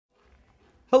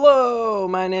Hello,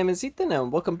 my name is Ethan, and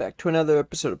welcome back to another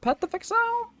episode of Path of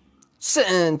Exile,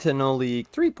 Sentinel League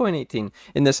 3.18.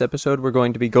 In this episode, we're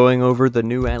going to be going over the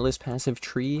new Atlas passive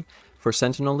tree for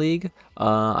Sentinel League.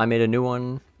 I made a new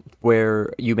one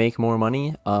where you make more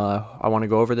money. I want to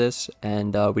go over this,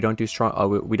 and we don't do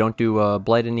strong. We don't do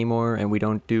blight anymore, and we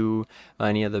don't do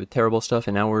any of the terrible stuff.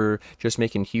 And now we're just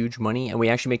making huge money, and we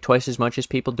actually make twice as much as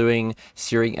people doing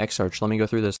Searing Exarch. Let me go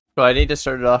through this. So I need to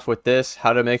start it off with this: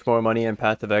 how to make more money in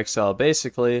Path of Exile.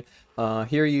 Basically,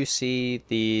 here you see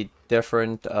the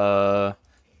different Eldritch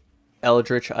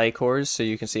Icors. So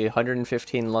you can see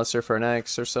 115 lesser for an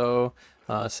X or so.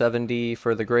 70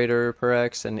 for the greater per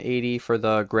X and 80 for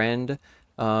the grand.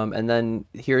 And then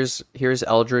here's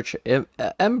Eldritch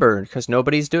Ember, because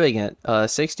nobody's doing it.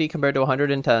 60 compared to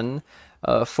 110,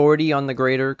 40 on the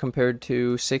greater compared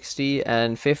to 60,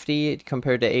 and 50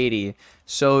 compared to 80.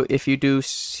 So if you do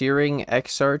Searing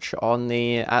Exarch on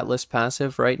the Atlas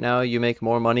passive right now, you make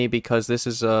more money because this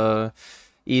is a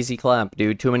easy clap,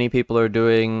 dude. Too many people are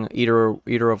doing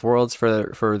Eater of Worlds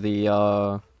for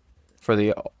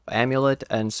the amulet,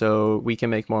 and so we can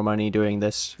make more money doing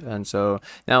this. And so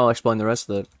now I'll explain the rest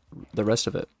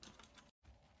of it.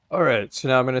 All right, so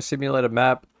now I'm going to simulate a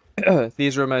map.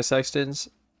 These are my sextons.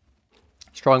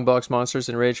 Strong box monsters,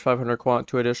 enraged 500 quant,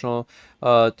 2 additional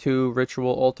 2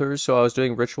 ritual altars. So I was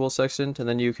doing ritual sextant, and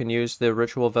then you can use the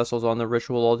ritual vessels on the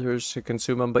ritual altars to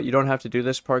consume them, but you don't have to do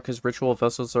this part because ritual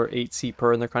vessels are 8C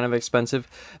per and they're kind of expensive,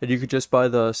 and you could just buy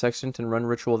the sextant and run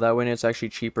ritual that way, and it's actually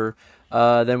cheaper.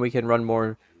 Then we can run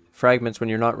more fragments when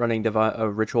you're not running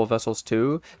ritual vessels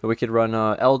too. We could run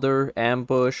elder,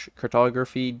 ambush,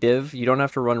 cartography, div. You don't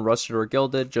have to run rusted or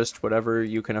gilded, just whatever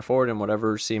you can afford and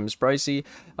whatever seems pricey.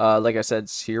 Like I said,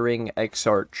 Searing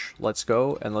Exarch. Let's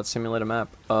go and let's simulate a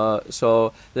map.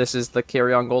 So this is the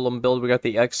Carrion Golem build. We got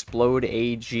the Explode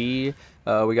AG,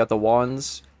 we got the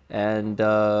wands, and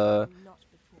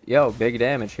yo, big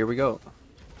damage. Here we go.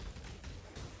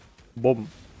 Boom.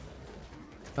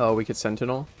 Oh, we could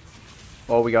Sentinel.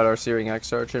 Oh, we got our Searing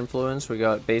Exarch influence. We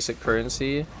got basic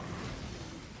currency.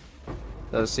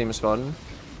 That seems fun.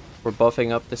 We're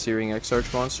buffing up the Searing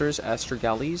Exarch monsters.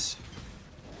 Astrogales.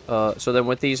 So then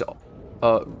with these,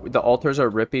 the altars are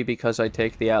rippy because I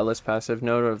take the Atlas passive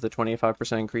note of the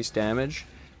 25% increased damage,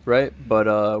 right? But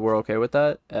we're okay with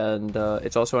that. And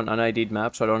it's also an un-ID'd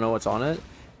map, so I don't know what's on it.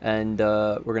 And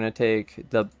we're going to take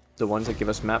the ones that give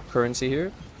us map currency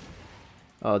here.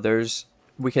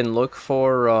 We can look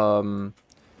for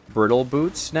brittle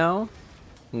boots now.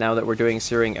 Now that we're doing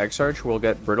Searing Exarch, we'll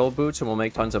get brittle boots and we'll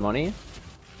make tons of money.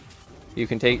 You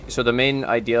can take, so the main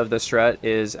idea of this strat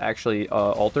is actually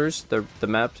altars, the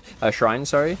map, shrine,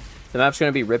 sorry. The map's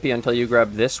going to be rippy until you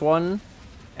grab this one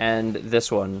and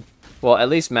this one. Well, at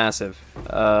least massive.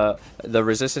 The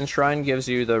resistance shrine gives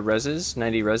you the reses,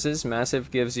 90 reses.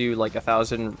 Massive gives you like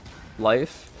 1,000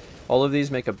 life. All of these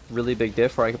make a really big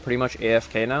diff where I can pretty much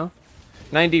AFK now.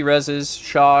 90 reses,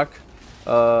 shock.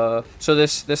 So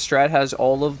this strat has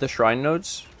all of the shrine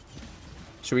nodes.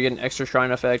 So we get an extra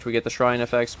shrine effect, we get the shrine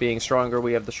effects being stronger,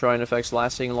 we have the shrine effects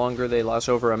lasting longer, they last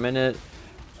over a minute.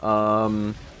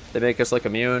 They make us like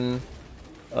immune.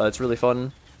 It's really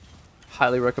fun.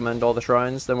 Highly recommend all the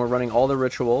shrines. Then we're running all the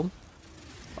ritual.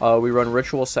 We run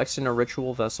ritual sexton or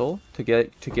ritual vessel to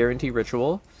guarantee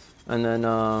ritual. And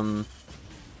then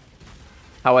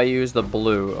how I use the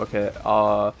blue. Okay,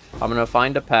 I'm gonna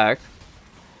find a pack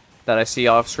that I see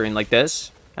off screen like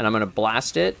this, and I'm gonna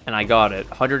blast it, and I got it.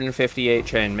 158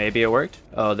 chain. Maybe it worked.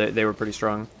 Oh, they were pretty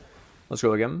strong. Let's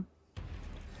go again.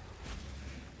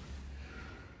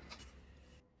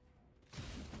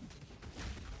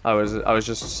 I was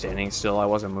just standing still. I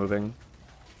wasn't moving.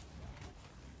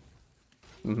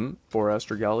 4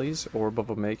 Astrogales, Orb of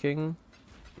a Making,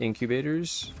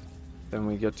 Incubators. Then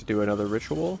we get to do another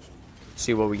ritual.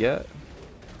 See what we get.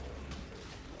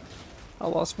 I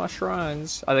lost my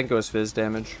shrines. I think it was fizz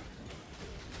damage.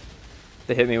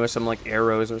 They hit me with some like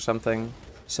arrows or something.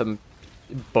 Some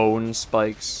bone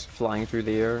spikes flying through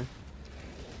the air.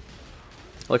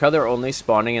 Look how they're only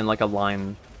spawning in like a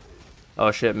line.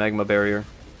 Oh shit, magma barrier.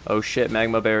 Oh shit,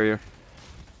 magma barrier.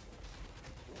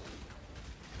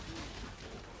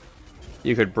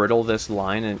 You could brittle this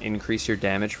line and increase your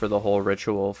damage for the whole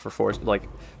ritual for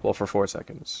 4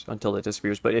 seconds until it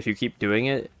disappears. But if you keep doing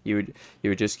it, you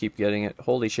would just keep getting it.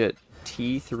 Holy shit,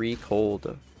 T3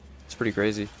 cold. It's pretty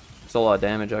crazy. It's a lot of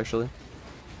damage actually.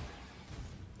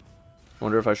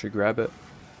 Wonder if I should grab it.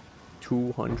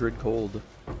 200 cold.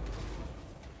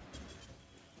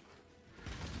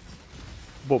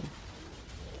 Boom.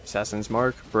 Assassin's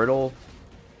Mark, brittle.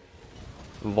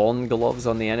 Vuln gloves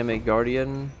on the Animate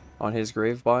Guardian. on his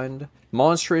Gravebind.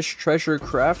 Monstrous treasure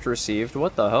craft received.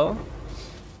 What the hell?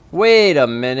 Wait a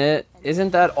minute. Isn't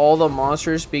that all the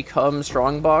monsters become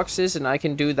strong boxes? And I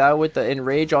can do that with the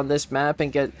enrage on this map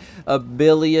and get a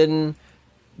billion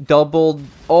doubled.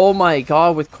 Oh my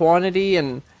god, with quantity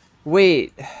and...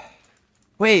 Wait.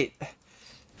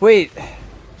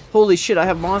 Holy shit, I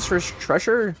have monstrous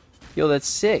treasure? Yo, that's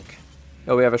sick.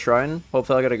 Oh, we have a shrine.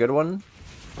 Hopefully I get a good one.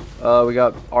 We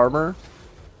got armor.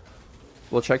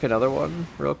 We'll check another one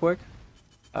real quick.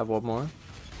 I have one more.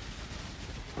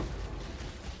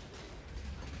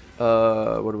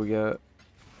 What do we get?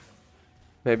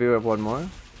 Maybe we have one more.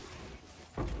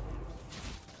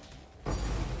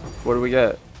 What do we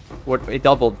get? What? It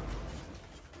doubled.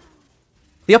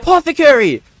 The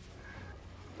apothecary!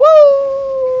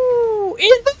 Woo!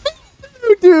 In the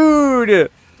video, dude! In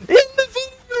the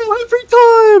video every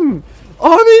time!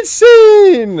 I'm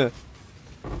insane!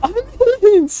 I'm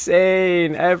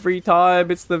insane every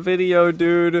time it's the video,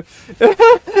 dude.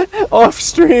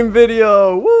 Off-stream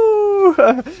video. Woo!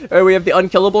 Alright, we have the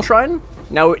unkillable shrine.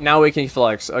 Now we can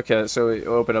flex. Okay, so we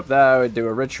open up that, we do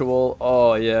a ritual.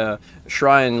 Oh yeah,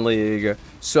 Shrine League.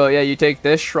 So yeah, you take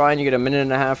this shrine, you get a minute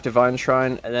and a half divine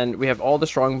shrine, and then we have all the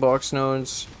strongbox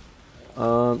nodes.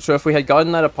 So if we had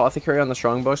gotten that apothecary on the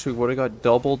strongbox, we would have got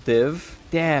double div.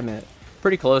 Damn it.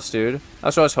 Pretty close, dude.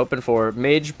 That's what I was hoping for.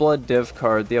 Mage Blood div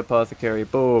card, the apothecary.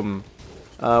 Boom.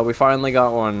 We finally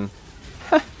got one.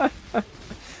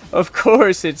 Of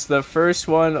course, it's the first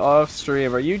one off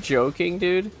stream. Are you joking,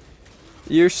 dude?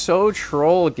 You're so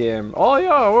troll, game. Oh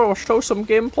yeah, we'll show some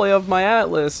gameplay of my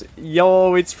Atlas.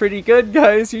 Yo, it's pretty good,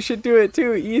 guys. You should do it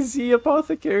too. Easy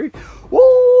apothecary.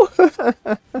 Woo!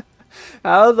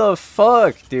 How the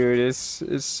fuck, dude? It's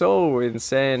so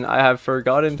insane. I have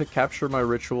forgotten to capture my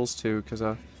rituals too, because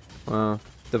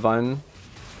divine.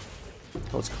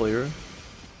 Let's clear.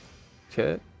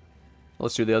 Okay.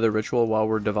 Let's do the other ritual while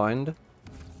we're divined.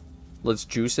 Let's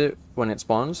juice it when it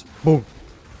spawns. Boom.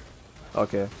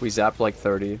 Okay, we zapped like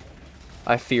 30.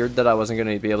 I feared that I wasn't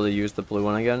going to be able to use the blue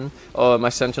one again. Oh, my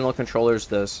Sentinel controller's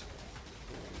this.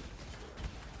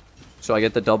 So I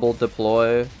get the double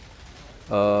deploy,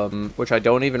 which I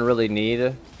don't even really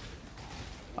need.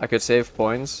 I could save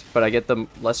points, but I get the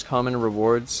less common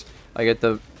rewards. I get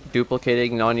the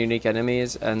duplicating non-unique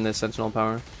enemies and the Sentinel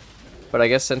power. But I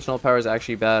guess Sentinel power is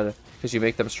actually bad, because you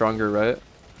make them stronger, right?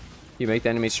 You make the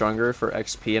enemy stronger for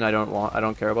XP, and I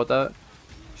don't care about that.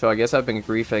 So I guess I've been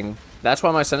griefing. That's why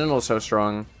my Sentinel is so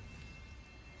strong.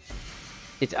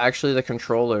 It's actually the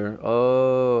controller.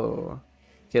 Oh.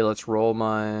 Okay, let's roll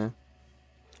my...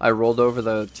 I rolled over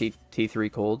the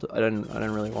T3 cold. I didn't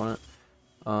really want it.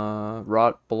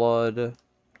 Rot blood,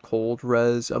 cold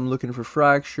res. I'm looking for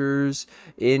fractures,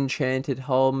 enchanted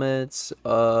helmets,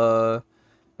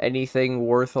 anything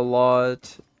worth a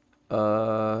lot.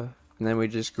 And then we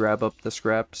just grab up the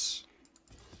scraps.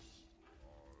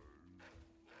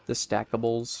 The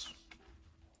stackables.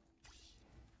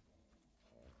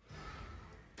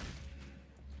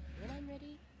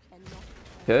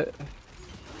 Hit.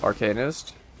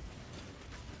 Arcanist.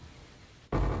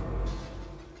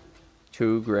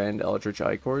 2 Grand Eldritch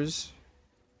Icors.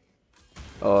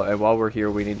 Oh, and while we're here,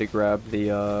 we need to grab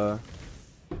the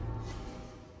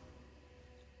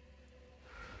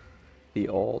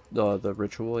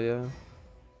ritual, yeah.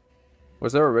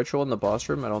 Was there a ritual in the boss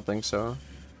room? I don't think so.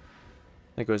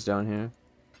 I think it was down here.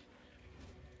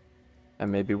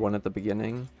 And maybe one at the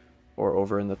beginning. Or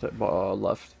over in the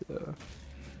left. Yeah.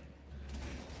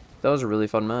 That was a really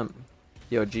fun map.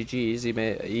 Yo, GG,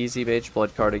 easy mage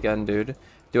blood card again, dude.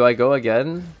 Do I go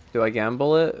again? Do I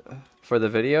gamble it for the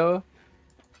video?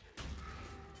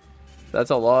 That's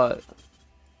a lot.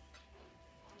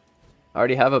 I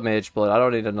already have a mage blood. I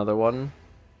don't need another one.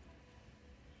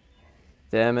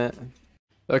 Damn it.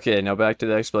 Okay, now back to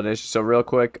the explanation. So real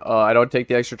quick, I don't take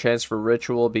the extra chance for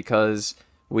ritual because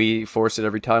we force it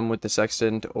every time with the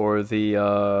sextant or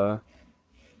the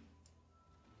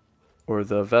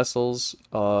vessels.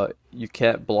 You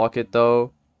can't block it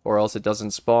though, or else it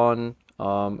doesn't spawn.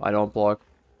 I don't block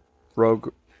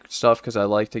rogue stuff because I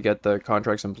like to get the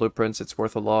contracts and blueprints. It's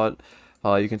worth a lot.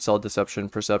 You can sell deception,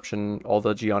 perception, all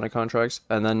the Gianna contracts,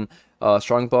 and then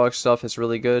strongbox stuff is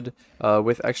really good.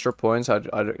 With extra points,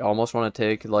 I'd almost want to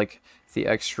take like the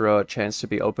extra chance to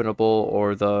be openable,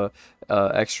 or the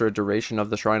extra duration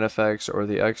of the shrine effects, or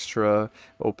the extra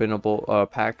openable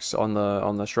packs on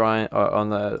the shrine on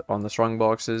the strong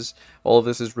boxes. All of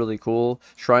this is really cool.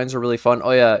 Shrines are really fun. Oh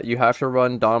yeah, you have to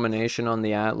run domination on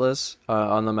the Atlas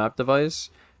on the map device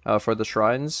for the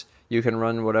shrines. You can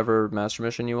run whatever master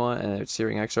mission you want, and it's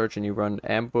Searing Exarch, and you run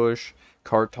ambush,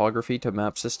 cartography to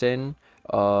map sustain.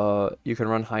 you can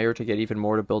run higher to get even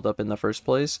more to build up in the first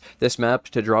place. This map,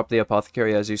 to drop the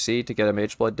Apothecary as you see, to get a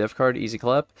Mage Blood div card, easy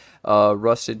clap.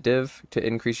 Rusted div to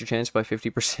increase your chance by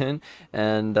 50%.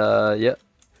 And yeah,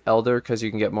 Elder, because you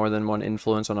can get more than one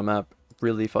influence on a map.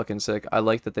 Really fucking sick. I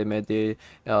like that they made the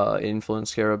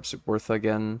influence scarabs worth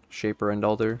again, Shaper and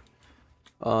Elder.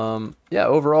 Yeah,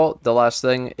 overall, the last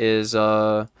thing is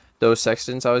those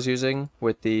sextants I was using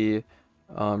with the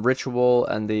ritual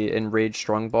and the enraged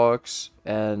strongbox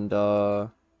and the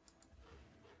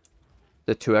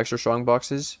 2 extra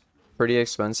strongboxes. Pretty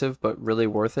expensive, but really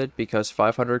worth it because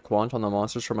 500 quant on the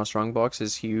monsters from a strongbox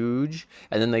is huge,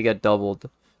 and then they get doubled.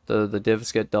 The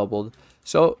divs get doubled.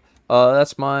 So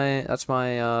that's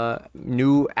my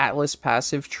new Atlas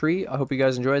passive tree. I hope you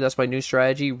guys enjoyed. That's my new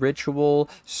strategy: ritual,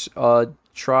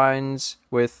 shrines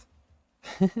with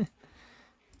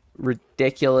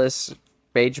ridiculous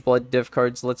Mage Blood div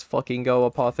cards. Let's fucking go,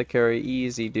 Apothecary.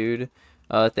 Easy, dude.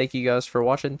 Thank you guys for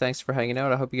watching. Thanks for hanging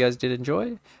out. I hope you guys did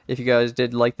enjoy. If you guys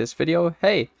did like this video,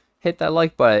 hey, hit that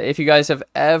like button. If you guys have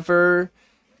ever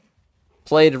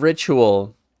played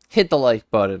Ritual, hit the like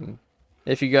button.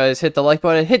 If you guys hit the like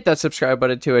button, hit that subscribe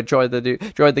button too, and join the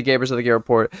Gamers of the Gear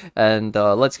Report. And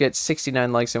let's get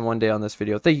 69 likes in one day on this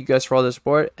video. Thank you guys for all the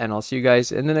support, and I'll see you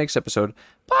guys in the next episode.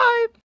 Bye!